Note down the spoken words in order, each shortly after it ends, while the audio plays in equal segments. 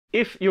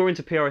If you're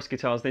into PRS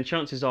guitars, then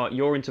chances are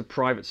you're into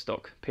private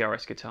stock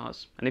PRS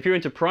guitars. And if you're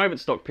into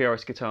private stock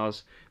PRS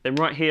guitars, then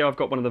right here I've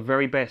got one of the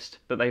very best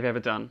that they've ever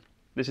done.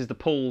 This is the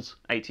Paul's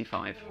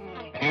 85.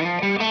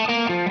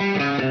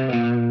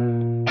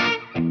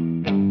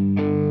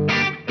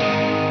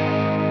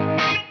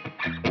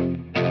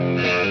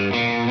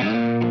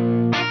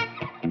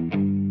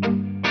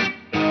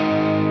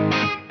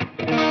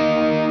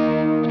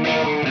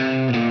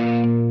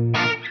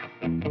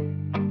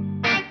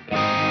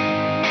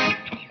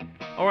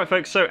 Alright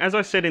folks, so as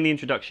I said in the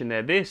introduction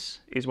there,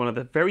 this is one of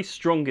the very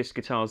strongest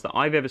guitars that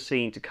I've ever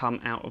seen to come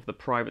out of the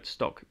private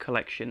stock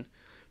collection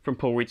from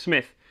Paul Reed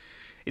Smith.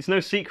 It's no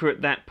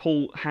secret that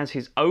Paul has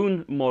his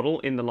own model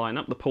in the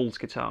lineup, the Paul's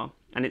guitar,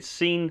 and it's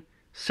seen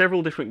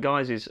several different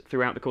guises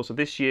throughout the course of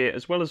this year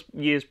as well as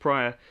years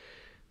prior.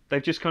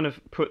 They've just kind of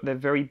put their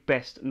very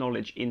best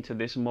knowledge into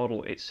this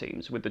model, it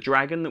seems, with the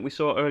Dragon that we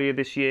saw earlier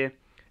this year,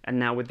 and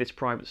now with this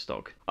private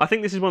stock. I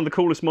think this is one of the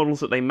coolest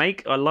models that they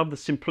make. I love the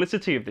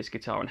simplicity of this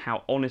guitar and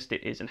how honest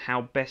it is and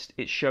how best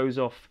it shows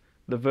off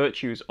the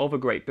virtues of a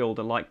great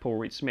builder like Paul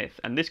Reed Smith,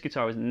 and this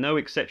guitar is no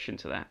exception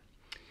to that.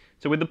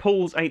 So with the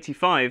Paul's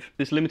 85,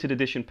 this limited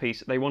edition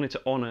piece, they wanted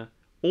to honour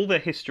all their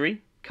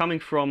history, coming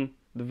from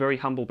the very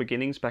humble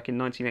beginnings back in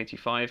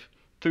 1985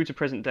 through to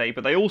present day,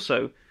 but they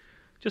also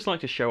just like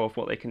to show off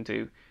what they can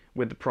do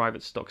with the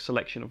private stock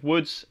selection of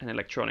woods and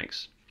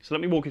electronics. So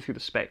let me walk you through the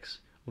specs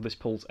of this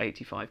Paul's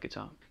 85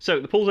 guitar. So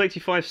the Paul's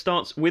 85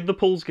 starts with the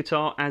Paul's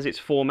guitar as its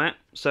format,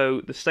 so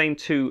the same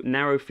two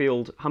narrow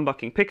field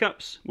humbucking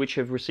pickups, which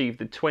have received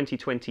the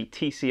 2020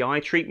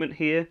 TCI treatment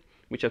here,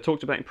 which I've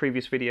talked about in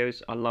previous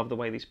videos. I love the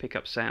way these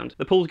pickups sound.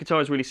 The Paul's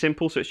guitar is really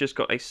simple, so it's just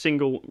got a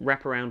single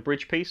wraparound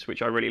bridge piece,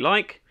 which I really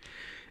like.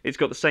 It's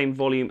got the same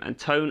volume and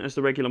tone as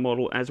the regular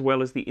model, as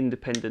well as the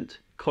independent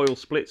coil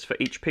splits for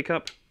each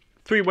pickup.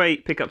 Three-way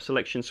pickup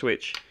selection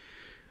switch,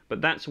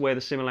 but that's where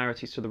the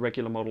similarities to the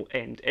regular model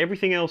end.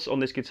 Everything else on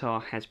this guitar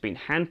has been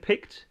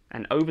hand-picked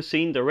and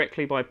overseen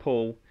directly by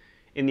Paul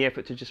in the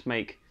effort to just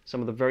make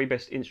some of the very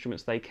best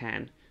instruments they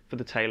can for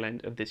the tail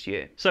end of this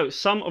year. So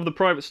some of the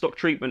private stock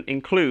treatment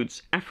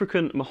includes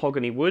African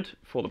mahogany wood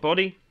for the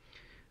body.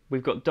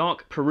 We've got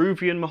dark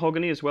Peruvian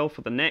mahogany as well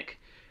for the neck.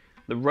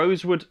 The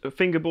rosewood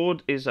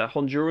fingerboard is a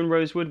Honduran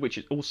rosewood, which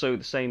is also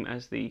the same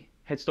as the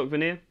headstock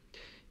veneer.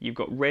 You've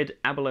got red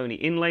abalone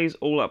inlays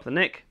all up the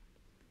neck,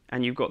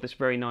 and you've got this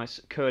very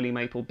nice curly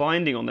maple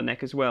binding on the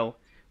neck as well,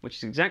 which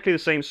is exactly the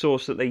same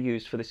source that they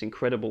used for this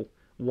incredible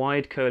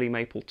wide curly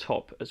maple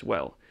top as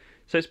well.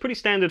 So it's pretty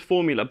standard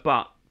formula,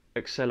 but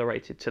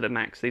accelerated to the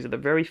max. These are the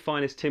very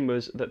finest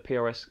timbers that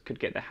PRS could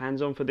get their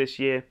hands on for this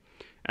year,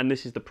 and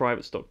this is the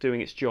private stock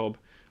doing its job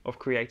of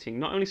creating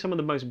not only some of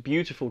the most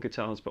beautiful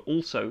guitars, but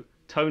also,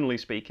 tonally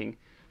speaking,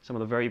 some of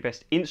the very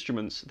best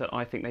instruments that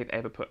I think they've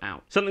ever put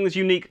out. Something that's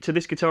unique to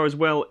this guitar as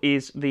well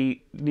is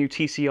the new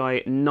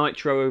TCI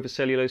Nitro over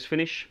cellulose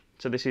finish.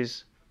 So this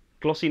is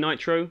glossy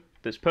nitro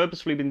that's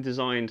purposefully been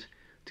designed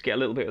to get a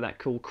little bit of that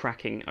cool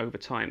cracking over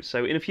time.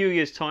 So in a few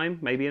years' time,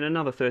 maybe in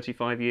another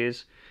 35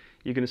 years,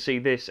 you're going to see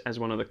this as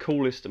one of the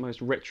coolest,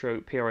 most retro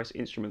PRS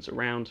instruments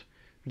around.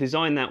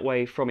 Designed that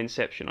way from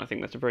inception. I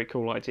think that's a very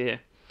cool idea.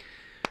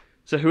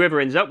 So whoever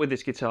ends up with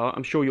this guitar,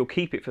 I'm sure you'll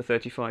keep it for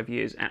 35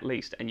 years at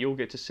least, and you'll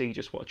get to see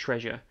just what a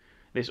treasure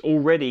this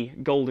already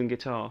golden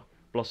guitar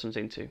blossoms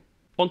into.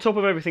 On top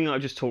of everything that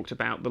I've just talked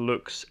about, the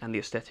looks and the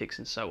aesthetics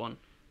and so on,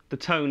 the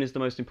tone is the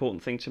most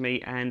important thing to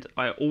me, and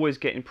I always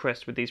get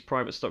impressed with these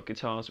private stock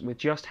guitars with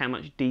just how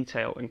much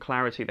detail and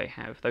clarity they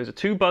have. Those are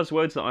two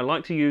buzzwords that I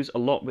like to use a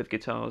lot with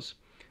guitars,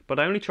 but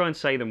I only try and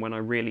say them when I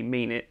really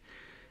mean it.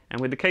 And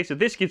with the case of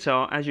this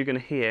guitar, as you're going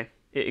to hear,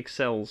 it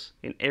excels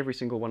in every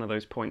single one of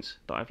those points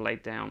that I've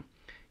laid down.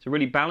 It's a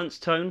really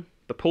balanced tone.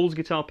 The Paul's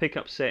guitar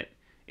pickup set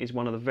is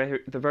one of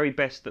the very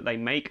best that they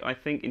make, I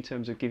think, in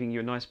terms of giving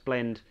you a nice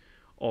blend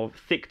of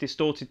thick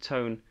distorted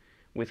tone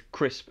with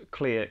crisp,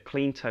 clear,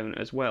 clean tone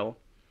as well.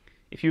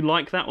 If you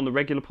like that on the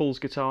regular Paul's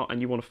guitar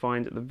and you want to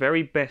find the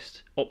very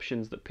best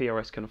options that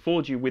PRS can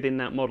afford you within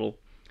that model,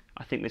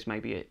 I think this may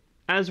be it.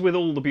 As with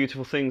all the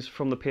beautiful things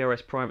from the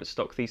PRS private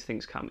stock, these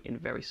things come in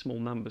very small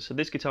numbers. So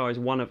this guitar is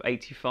one of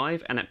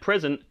 85, and at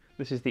present,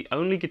 this is the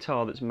only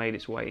guitar that's made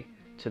its way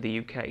to the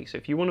UK. So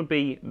if you want to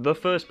be the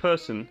first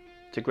person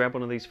to grab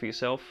one of these for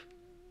yourself,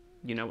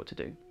 you know what to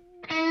do.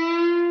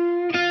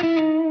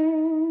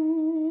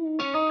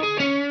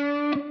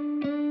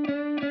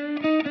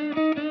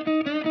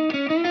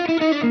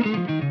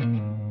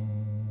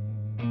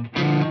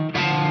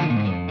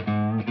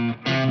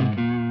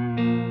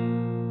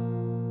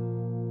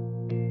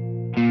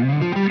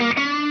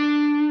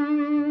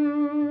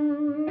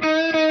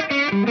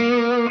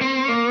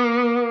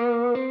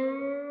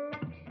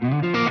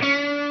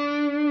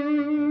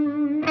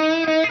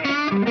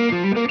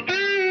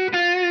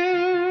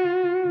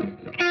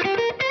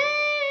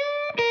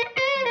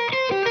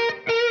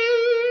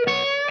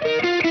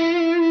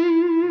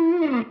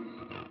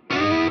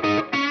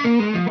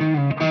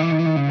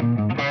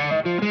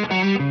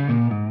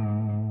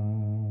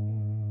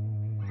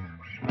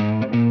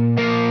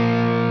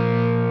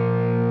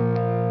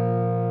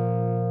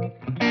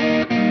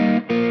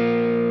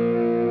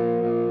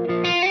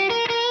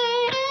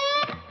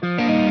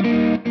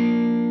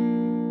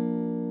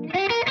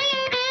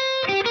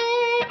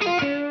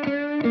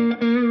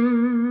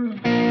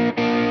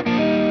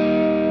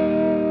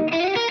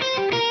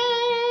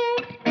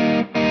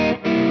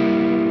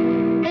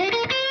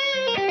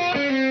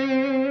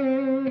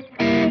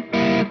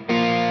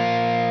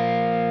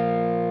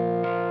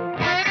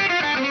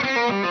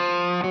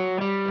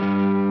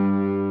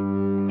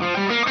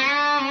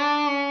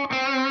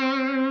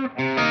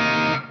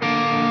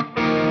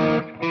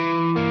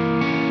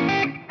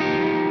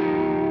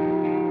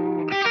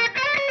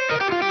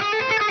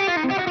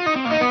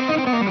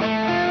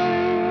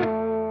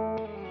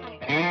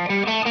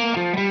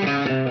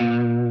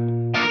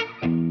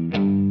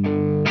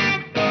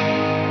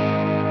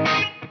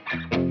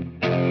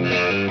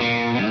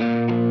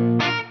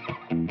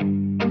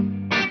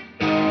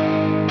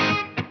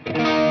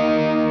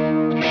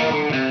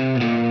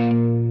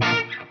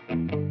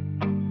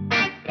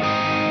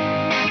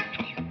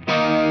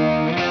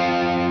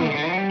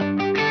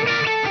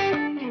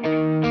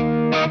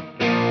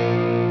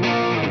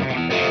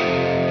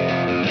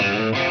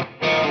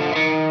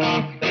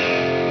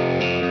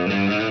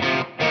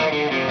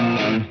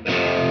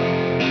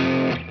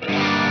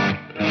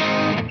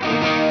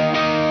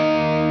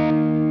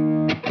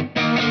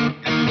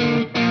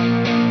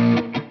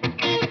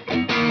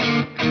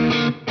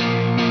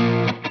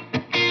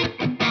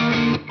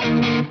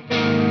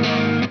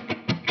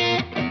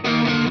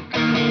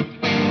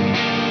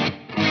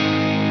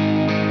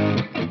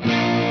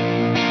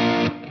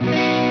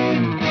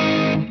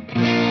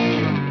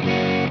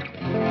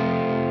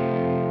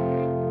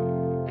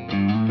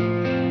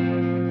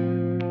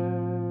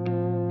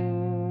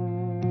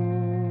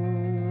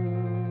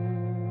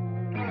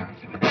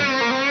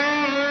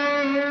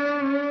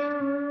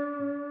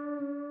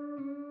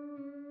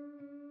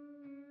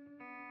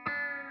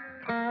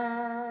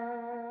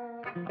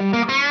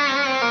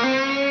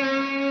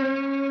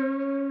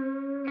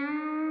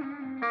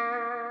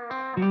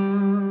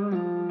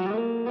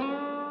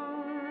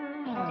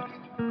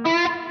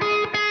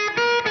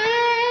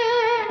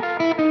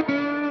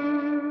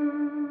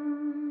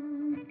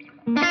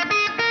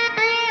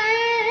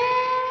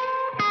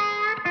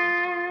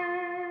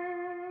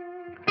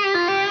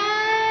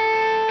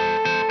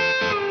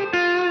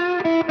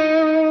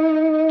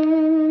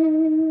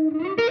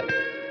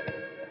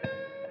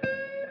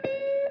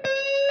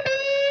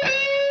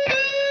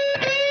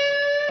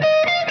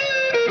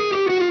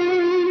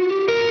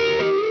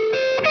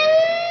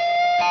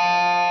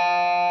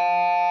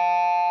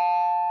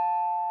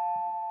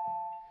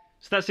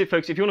 So that's it,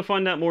 folks. If you want to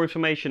find out more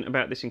information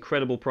about this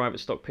incredible private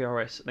stock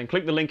PRS, then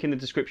click the link in the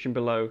description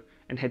below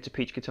and head to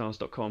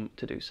peachguitars.com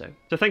to do so.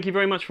 So thank you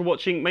very much for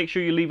watching. Make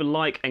sure you leave a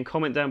like and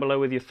comment down below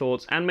with your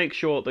thoughts, and make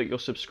sure that you're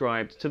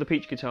subscribed to the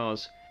Peach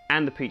Guitars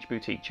and the Peach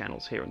Boutique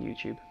channels here on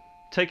YouTube.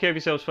 Take care of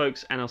yourselves,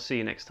 folks, and I'll see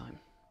you next time.